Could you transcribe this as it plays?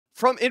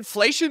From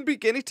inflation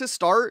beginning to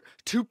start,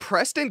 to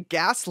Preston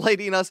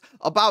gaslighting us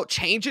about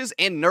changes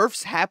and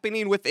nerfs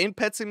happening within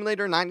Pet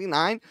Simulator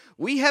 99,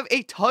 we have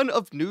a ton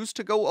of news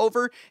to go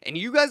over, and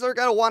you guys are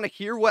going to want to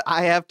hear what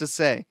I have to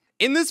say.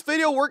 In this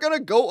video, we're going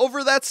to go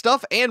over that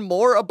stuff and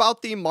more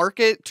about the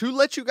market to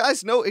let you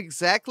guys know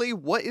exactly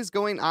what is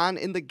going on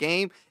in the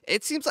game.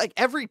 It seems like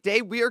every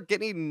day we are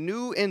getting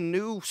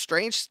new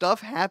strange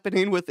stuff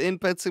happening within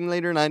Pet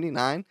Simulator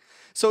 99.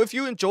 So if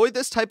you enjoy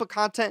this type of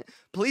content,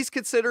 please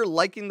consider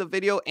liking the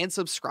video and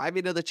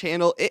subscribing to the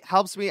channel. It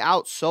helps me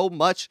out so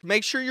much.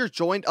 Make sure you're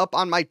joined up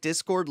on my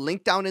Discord,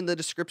 link down in the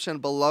description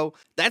below.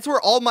 That's where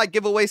all my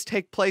giveaways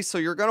take place, so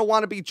you're going to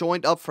want to be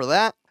joined up for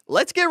that.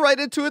 Let's get right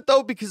into it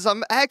though, because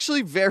I'm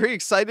actually very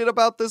excited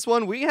about this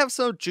one. We have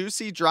some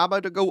juicy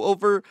drama to go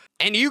over,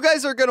 and you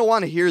guys are going to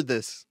want to hear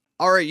this.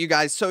 All right, you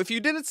guys, so if you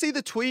didn't see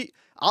the tweet,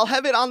 I'll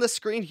have it on the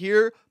screen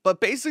here, but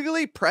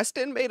basically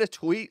Preston made a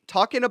tweet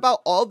talking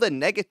about all the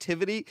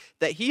negativity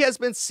that he has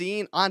been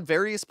seeing on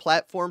various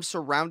platforms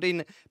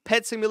surrounding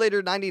Pet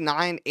Simulator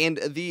 99 and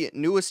the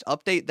newest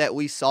update that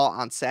we saw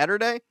on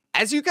Saturday.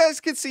 As you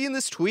guys can see in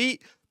this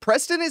tweet,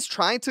 Preston is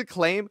trying to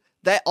claim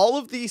that all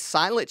of these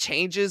silent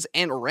changes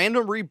and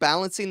random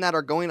rebalancing that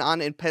are going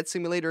on in Pet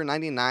Simulator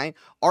 99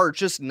 are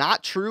just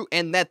not true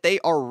and that they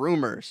are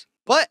rumors.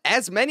 But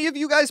as many of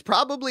you guys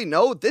probably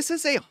know, this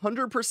is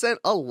 100%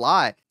 a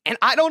lie. And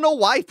I don't know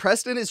why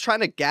Preston is trying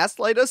to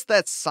gaslight us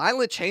that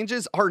silent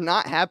changes are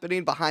not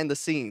happening behind the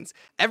scenes.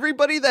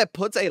 Everybody that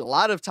puts a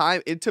lot of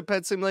time into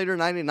Pet Simulator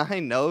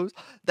 99 knows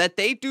that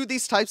they do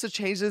these types of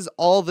changes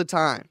all the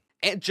time.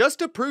 And just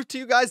to prove to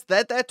you guys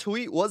that that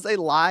tweet was a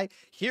lie,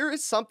 here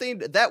is something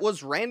that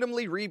was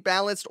randomly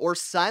rebalanced or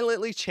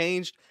silently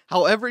changed,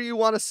 however you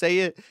want to say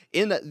it,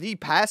 in the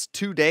past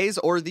 2 days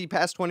or the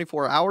past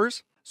 24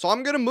 hours. So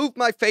I'm going to move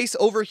my face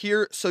over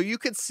here so you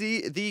can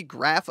see the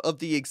graph of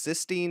the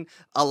existing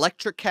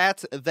electric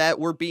cats that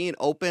were being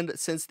opened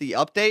since the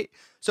update.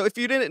 So if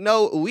you didn't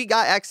know, we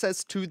got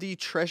access to the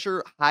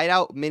treasure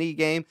hideout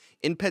minigame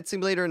in Pet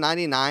Simulator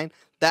 99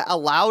 that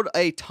allowed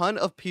a ton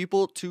of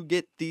people to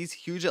get these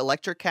huge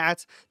electric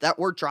cats that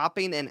were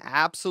dropping an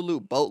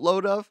absolute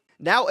boatload of.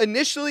 Now,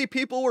 initially,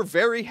 people were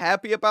very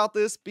happy about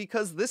this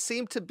because this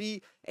seemed to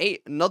be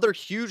another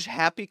huge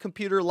happy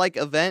computer-like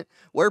event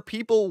where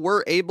people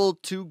were able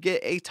to get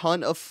a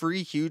ton of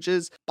free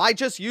huges by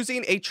just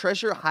using a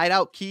treasure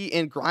hideout key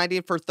and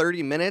grinding for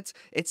 30 minutes.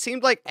 It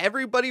seemed like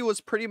everybody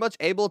was pretty much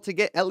able to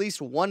get at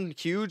least one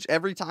huge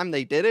every time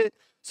they did it.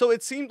 So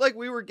it seemed like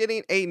we were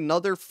getting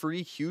another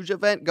free huge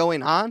event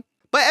going on.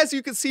 But as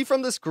you can see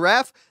from this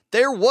graph,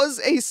 there was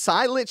a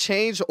silent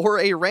change or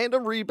a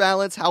random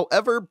rebalance,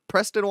 however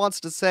Preston wants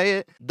to say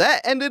it,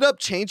 that ended up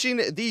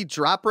changing the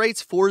drop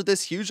rates for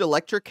this huge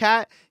electric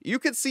cat. You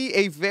can see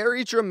a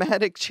very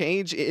dramatic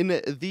change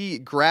in the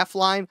graph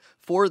line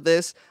for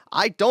this.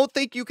 I don't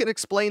think you can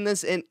explain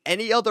this in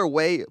any other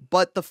way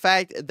but the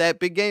fact that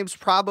Big Games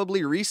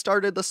probably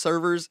restarted the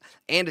servers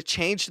and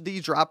changed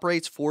the drop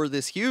rates for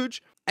this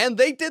huge. And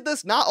they did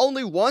this not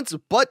only once,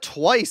 but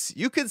twice.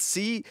 You can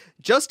see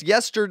just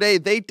yesterday,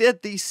 they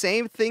did the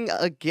same thing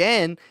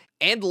again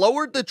and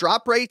lowered the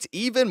drop rates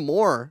even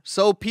more.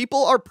 So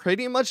people are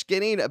pretty much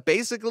getting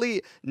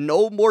basically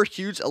no more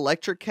huge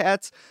electric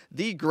cats.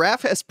 The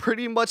graph has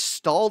pretty much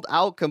stalled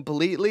out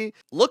completely.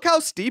 Look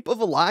how steep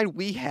of a line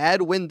we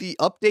had when the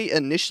update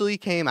initially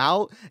came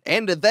out.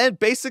 And then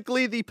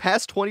basically the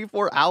past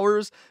 24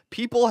 hours,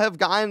 people have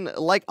gotten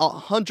like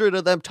 100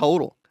 of them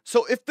total.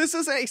 So if this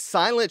is a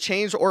silent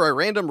change or a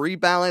random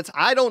rebalance,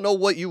 I don't know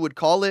what you would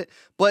call it,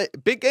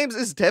 but Big Games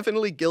is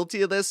definitely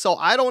guilty of this, so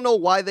I don't know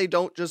why they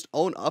don't just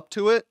own up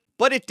to it.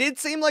 But it did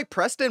seem like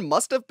Preston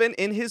must have been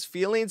in his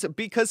feelings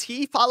because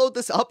he followed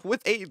this up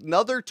with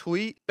another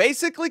tweet,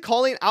 basically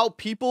calling out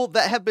people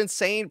that have been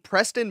saying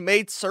Preston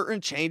made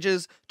certain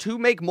changes to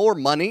make more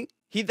money.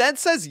 He then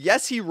says,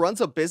 yes, he runs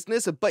a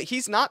business, but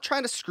he's not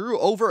trying to screw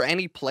over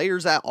any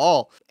players at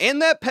all. And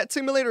that Pet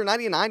Simulator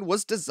 99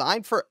 was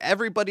designed for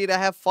everybody to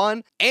have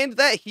fun, and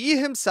that he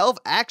himself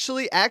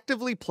actually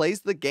actively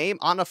plays the game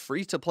on a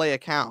free-to-play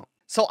account.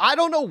 So I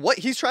don't know what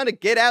he's trying to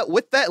get at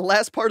with that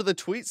last part of the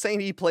tweet saying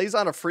he plays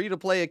on a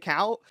free-to-play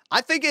account.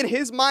 I think in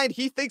his mind,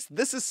 he thinks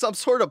this is some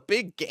sort of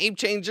big game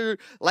changer.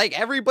 Like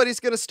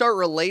everybody's going to start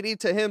relating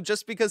to him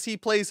just because he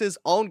plays his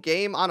own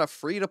game on a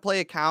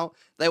free-to-play account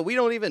that we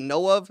don't even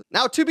know of.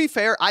 Now, to be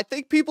fair, I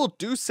think people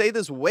do say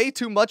this way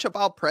too much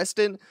about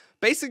Preston.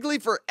 Basically,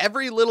 for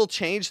every little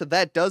change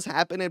that does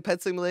happen in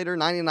Pet Simulator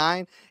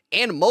 99,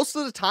 and most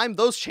of the time,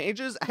 those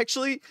changes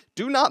actually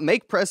do not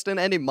make Preston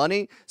any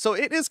money. So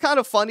it is kind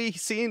of funny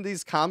seeing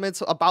these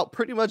comments about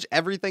pretty much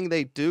everything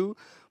they do.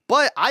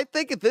 But I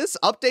think this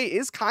update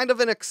is kind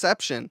of an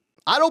exception.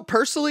 I don't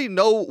personally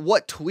know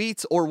what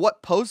tweets or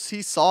what posts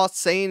he saw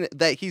saying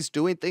that he's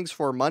doing things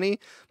for money,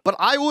 but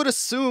I would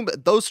assume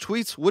those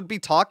tweets would be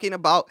talking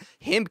about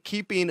him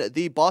keeping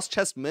the boss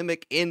chest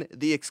mimic in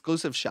the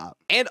exclusive shop.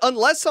 And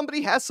unless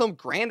somebody has some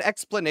grand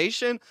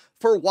explanation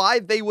for why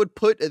they would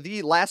put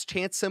the last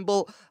chance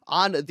symbol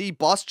on the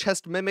boss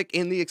chest mimic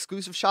in the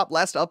exclusive shop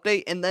last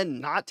update and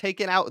then not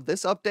taking out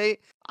this update,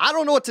 I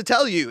don't know what to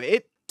tell you.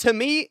 To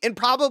me, and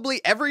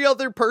probably every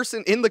other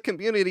person in the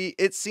community,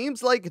 it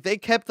seems like they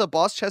kept the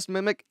boss chest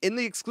mimic in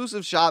the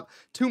exclusive shop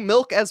to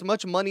milk as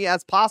much money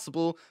as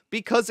possible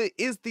because it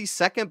is the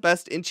second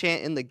best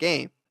enchant in the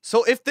game.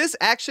 So if this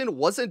action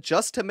wasn't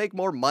just to make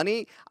more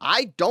money,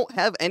 I don't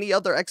have any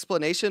other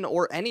explanation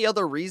or any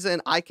other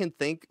reason I can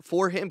think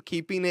for him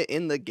keeping it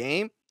in the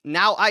game.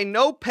 Now, I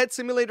know Pet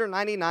Simulator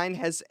 99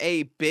 has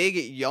a big,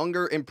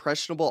 younger,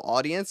 impressionable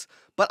audience,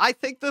 but I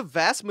think the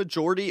vast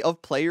majority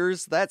of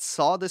players that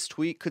saw this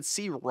tweet could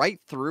see right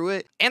through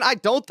it, and I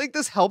don't think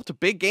this helped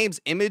Big Game's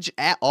image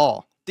at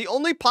all. The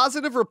only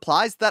positive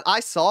replies that I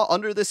saw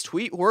under this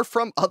tweet were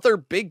from other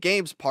Big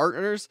Games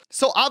partners,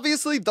 so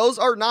obviously those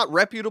are not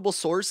reputable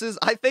sources.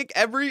 I think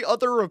every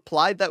other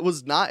reply that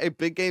was not a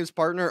Big Games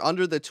partner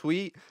under the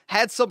tweet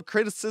had some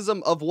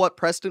criticism of what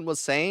Preston was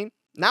saying.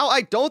 Now,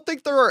 I don't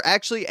think there are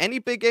actually any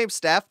Big Game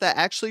staff that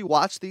actually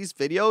watch these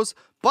videos,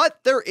 but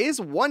there is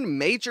one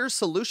major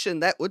solution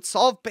that would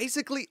solve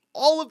basically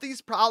all of these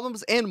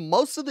problems and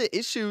most of the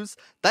issues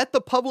that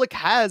the public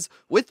has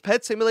with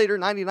Pet Simulator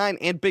 99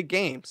 and Big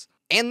Games.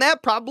 And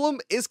that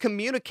problem is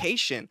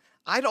communication.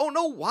 I don't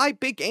know why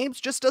Big Games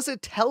just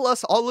doesn't tell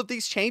us all of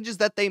these changes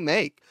that they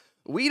make.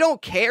 We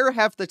don't care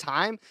half the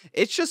time.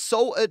 It's just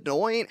so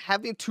annoying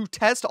having to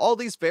test all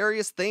these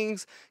various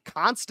things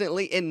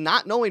constantly and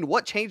not knowing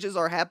what changes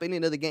are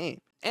happening to the game.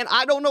 And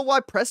I don't know why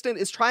Preston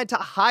is trying to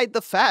hide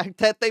the fact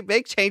that they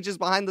make changes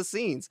behind the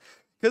scenes.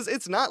 Because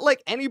it's not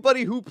like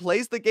anybody who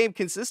plays the game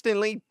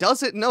consistently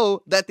doesn't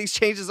know that these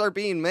changes are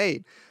being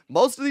made.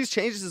 Most of these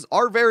changes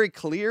are very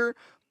clear,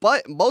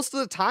 but most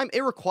of the time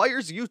it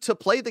requires you to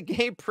play the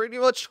game pretty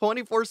much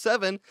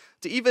 24/7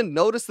 to even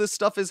notice this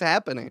stuff is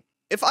happening.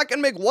 If I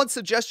can make one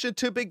suggestion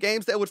to Big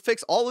Games that would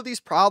fix all of these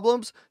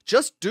problems,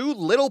 just do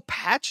little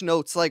patch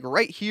notes like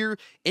right here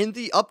in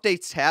the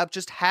updates tab.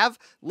 Just have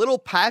little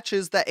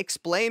patches that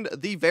explain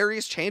the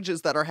various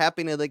changes that are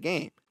happening in the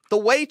game. The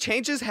way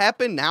changes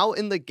happen now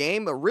in the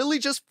game really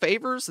just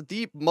favors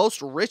the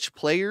most rich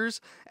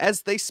players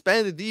as they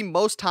spend the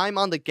most time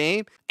on the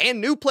game, and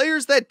new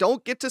players that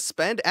don't get to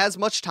spend as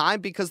much time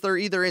because they're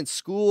either in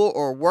school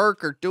or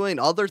work or doing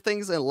other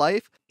things in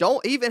life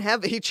don't even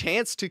have a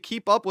chance to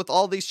keep up with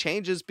all these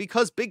changes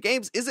because Big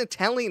Games isn't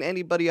telling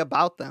anybody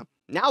about them.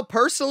 Now,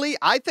 personally,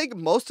 I think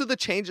most of the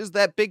changes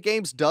that Big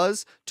Games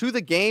does to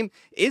the game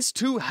is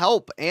to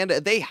help, and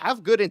they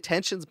have good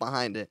intentions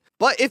behind it.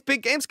 But if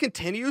Big Games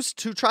continues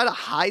to try to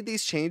hide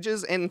these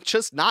changes and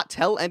just not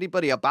tell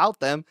anybody about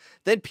them,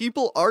 then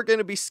people are going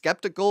to be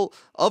skeptical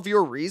of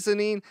your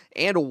reasoning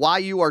and why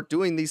you are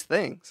doing these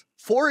things.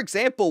 For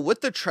example,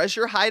 with the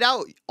treasure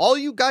hideout, all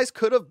you guys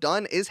could have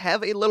done is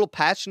have a little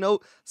patch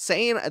note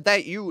saying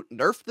that you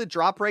nerfed the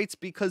drop rates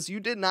because you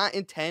did not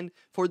intend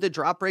for the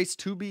drop rates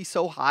to be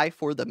so high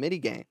for the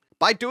minigame.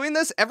 By doing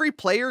this, every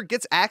player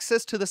gets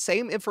access to the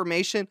same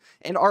information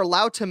and are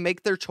allowed to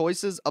make their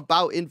choices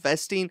about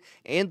investing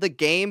in the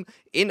game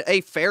in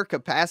a fair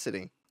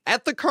capacity.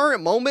 At the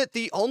current moment,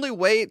 the only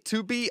way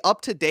to be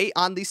up to date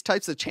on these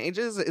types of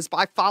changes is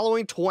by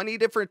following 20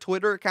 different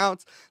Twitter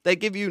accounts that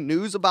give you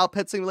news about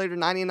Pet Simulator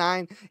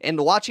 99 and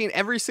watching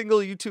every single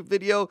YouTube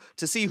video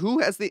to see who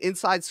has the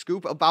inside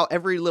scoop about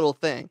every little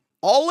thing.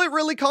 All it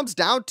really comes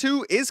down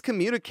to is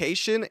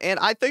communication, and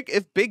I think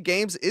if Big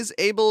Games is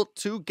able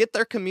to get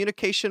their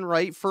communication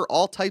right for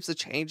all types of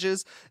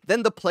changes,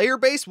 then the player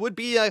base would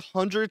be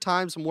 100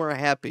 times more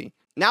happy.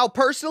 Now,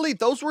 personally,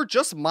 those were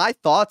just my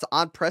thoughts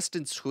on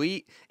Preston's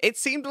tweet. It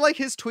seemed like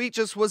his tweet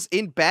just was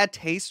in bad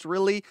taste,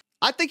 really.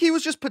 I think he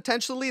was just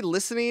potentially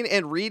listening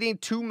and reading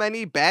too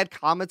many bad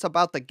comments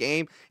about the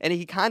game, and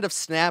he kind of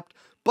snapped.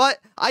 But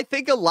I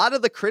think a lot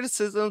of the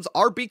criticisms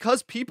are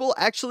because people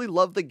actually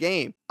love the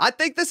game. I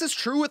think this is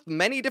true with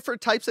many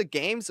different types of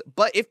games,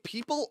 but if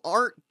people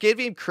aren't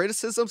giving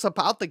criticisms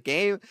about the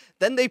game,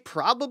 then they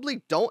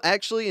probably don't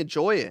actually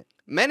enjoy it.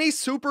 Many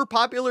super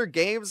popular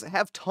games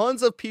have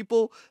tons of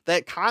people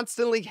that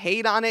constantly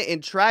hate on it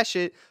and trash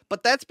it,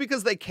 but that's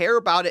because they care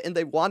about it and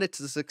they want it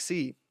to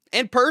succeed.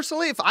 And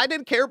personally, if I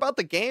didn't care about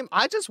the game,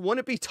 I just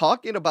wouldn't be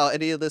talking about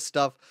any of this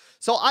stuff.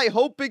 So I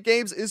hope Big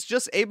Games is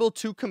just able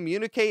to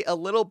communicate a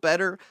little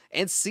better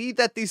and see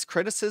that these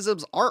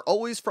criticisms aren't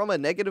always from a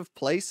negative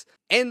place,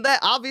 and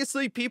that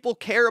obviously people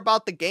care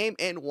about the game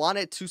and want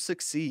it to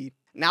succeed.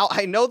 Now,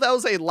 I know that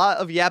was a lot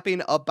of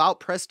yapping about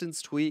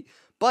Preston's tweet,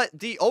 but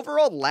the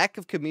overall lack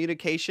of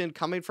communication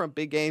coming from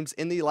Big Games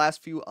in the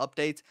last few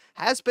updates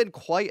has been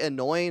quite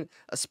annoying,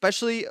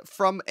 especially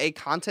from a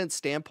content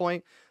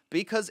standpoint,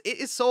 because it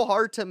is so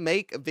hard to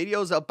make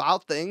videos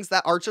about things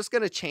that are just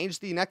going to change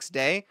the next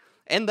day.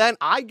 and then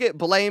I get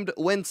blamed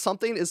when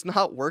something is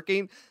not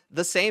working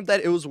the same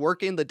that it was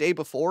working the day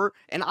before,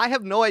 and I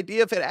have no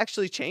idea if it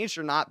actually changed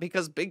or not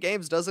because Big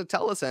Games doesn't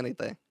tell us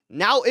anything.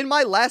 Now, in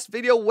my last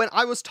video, when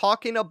I was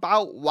talking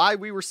about why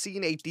we were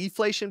seeing a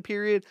deflation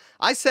period,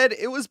 I said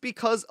it was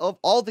because of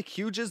all the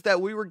huges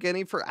that we were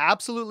getting for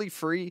absolutely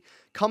free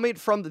coming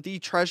from the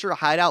Treasure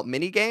Hideout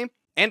minigame.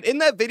 And in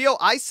that video,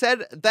 I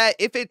said that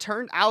if it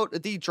turned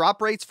out the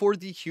drop rates for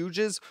the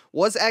huges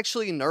was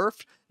actually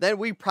nerfed, then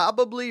we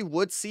probably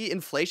would see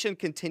inflation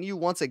continue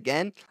once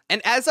again.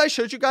 And as I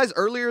showed you guys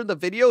earlier in the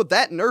video,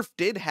 that nerf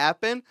did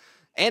happen.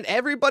 And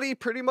everybody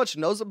pretty much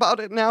knows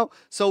about it now,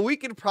 so we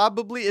can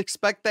probably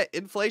expect that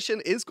inflation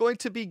is going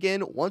to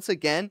begin once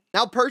again.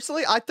 Now,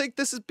 personally, I think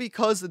this is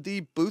because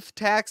the booth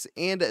tax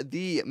and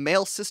the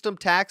mail system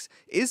tax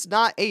is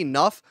not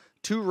enough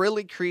to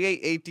really create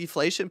a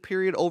deflation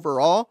period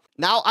overall.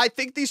 Now, I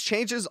think these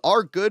changes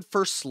are good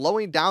for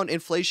slowing down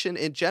inflation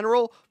in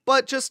general,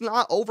 but just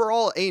not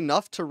overall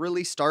enough to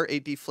really start a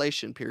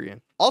deflation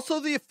period. Also,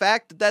 the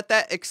fact that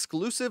that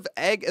exclusive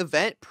egg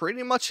event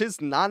pretty much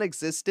is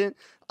non-existent.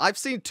 I've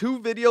seen 2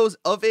 videos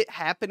of it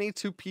happening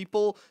to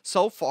people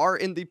so far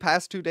in the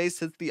past 2 days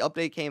since the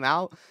update came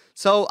out.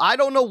 So I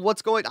don't know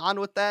what's going on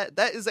with that.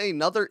 That is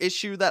another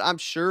issue that I'm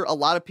sure a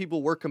lot of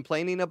people were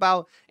complaining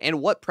about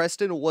and what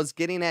Preston was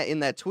getting at in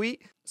that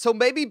tweet. So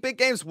maybe Big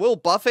Games will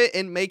buff it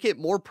and make it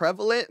more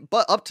prevalent,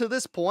 but up to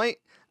this point,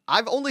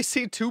 I've only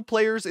seen 2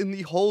 players in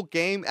the whole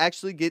game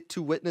actually get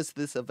to witness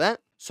this event.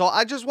 So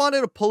I just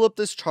wanted to pull up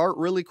this chart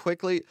really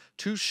quickly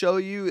to show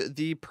you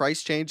the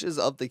price changes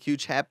of the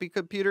huge Happy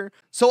Computer.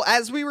 So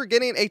as we were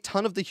getting a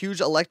ton of the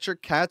huge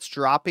electric cats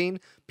dropping,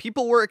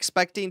 people were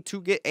expecting to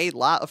get a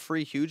lot of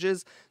free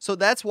huges. So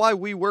that's why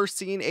we were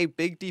seeing a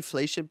big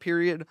deflation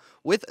period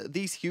with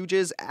these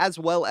huges as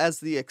well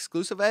as the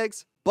exclusive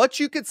eggs.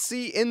 But you could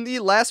see in the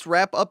last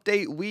wrap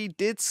update, we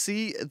did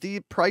see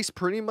the price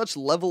pretty much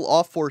level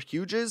off for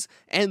huges,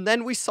 and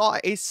then we saw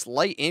a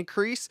slight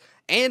increase.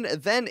 And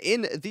then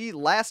in the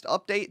last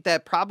update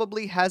that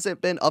probably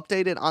hasn't been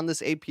updated on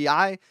this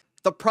API,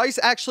 the price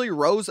actually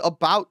rose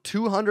about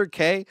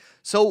 200k.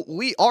 So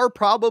we are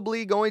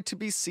probably going to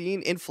be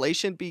seeing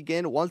inflation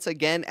begin once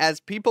again as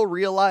people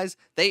realize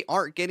they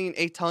aren't getting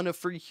a ton of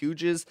free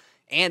huges.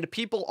 And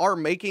people are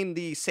making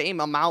the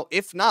same amount,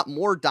 if not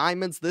more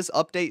diamonds this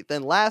update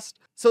than last.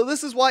 So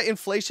this is why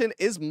inflation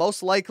is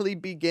most likely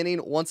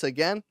beginning once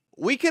again.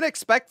 We can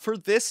expect for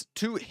this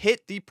to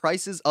hit the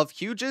prices of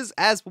huges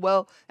as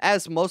well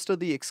as most of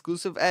the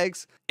exclusive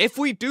eggs. If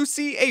we do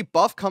see a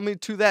buff coming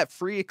to that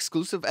free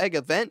exclusive egg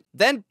event,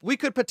 then we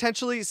could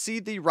potentially see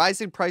the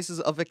rising prices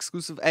of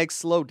exclusive eggs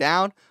slow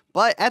down.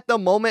 But at the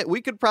moment,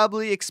 we could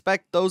probably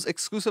expect those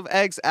exclusive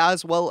eggs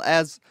as well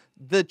as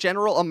the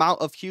general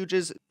amount of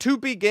huges to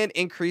begin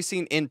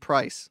increasing in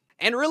price.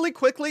 And really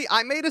quickly,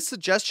 I made a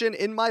suggestion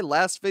in my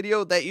last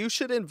video that you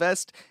should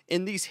invest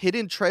in these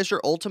hidden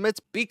treasure ultimates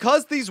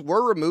because these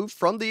were removed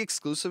from the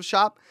exclusive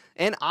shop.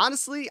 And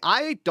honestly,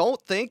 I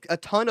don't think a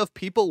ton of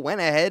people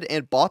went ahead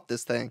and bought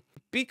this thing.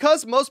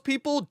 Because most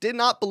people did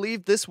not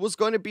believe this was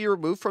going to be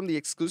removed from the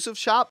exclusive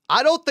shop,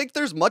 I don't think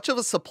there's much of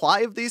a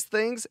supply of these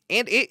things,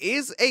 and it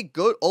is a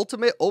good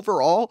ultimate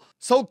overall.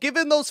 So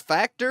given those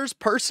factors,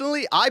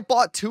 personally, I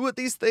bought 2 of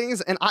these things,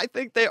 and I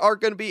think they are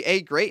going to be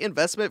a great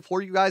investment for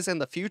you guys in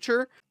the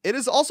future. It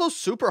is also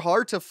super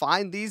hard to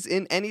find these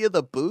in any of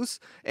the booths,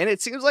 and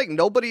it seems like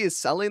nobody is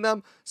selling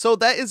them. So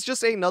that is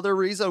just another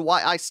reason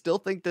why I still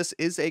think this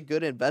is a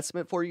good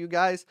investment for you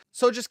guys.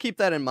 So just keep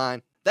that in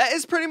mind. That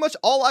is pretty much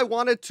all I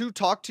wanted to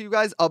talk to you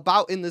guys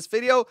about in this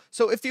video.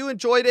 So if you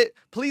enjoyed it,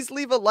 please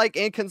leave a like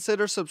and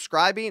consider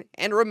subscribing.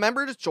 And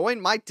remember to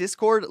join my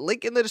Discord,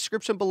 link in the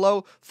description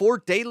below, for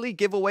daily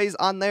giveaways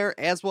on there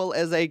as well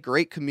as a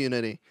great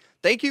community.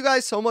 Thank you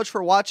guys so much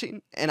for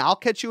watching, and I'll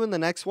catch you in the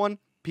next one.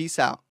 Peace out.